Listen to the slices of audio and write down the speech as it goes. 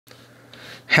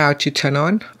how to turn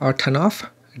on or turn off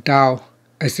dial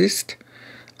assist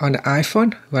on the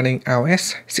iPhone running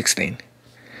iOS 16.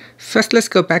 First, let's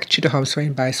go back to the home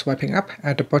screen by swiping up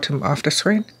at the bottom of the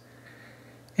screen.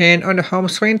 And on the home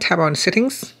screen, tap on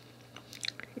Settings.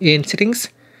 In Settings,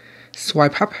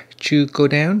 swipe up to go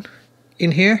down.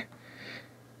 In here,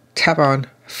 tap on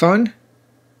Phone.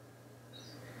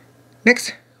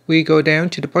 Next, we go down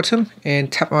to the bottom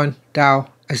and tap on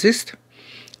Dial Assist.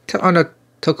 Tap on the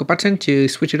toggle button to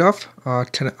switch it off or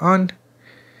turn it on.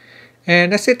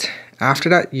 And that's it. After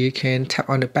that, you can tap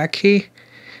on the back key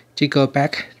to go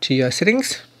back to your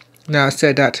settings. Now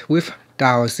set that with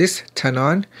dial assist turn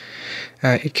on.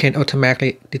 It can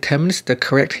automatically determine the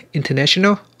correct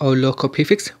international or local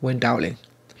prefix when dialing.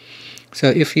 So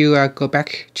if you go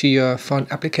back to your phone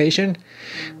application,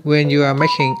 when you are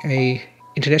making a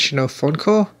international phone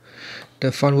call,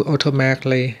 the phone will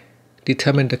automatically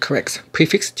determine the correct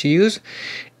prefix to use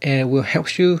and will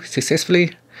help you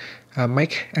successfully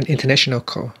make an international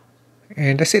call.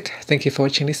 And that's it. Thank you for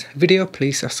watching this video.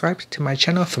 Please subscribe to my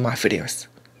channel for more videos.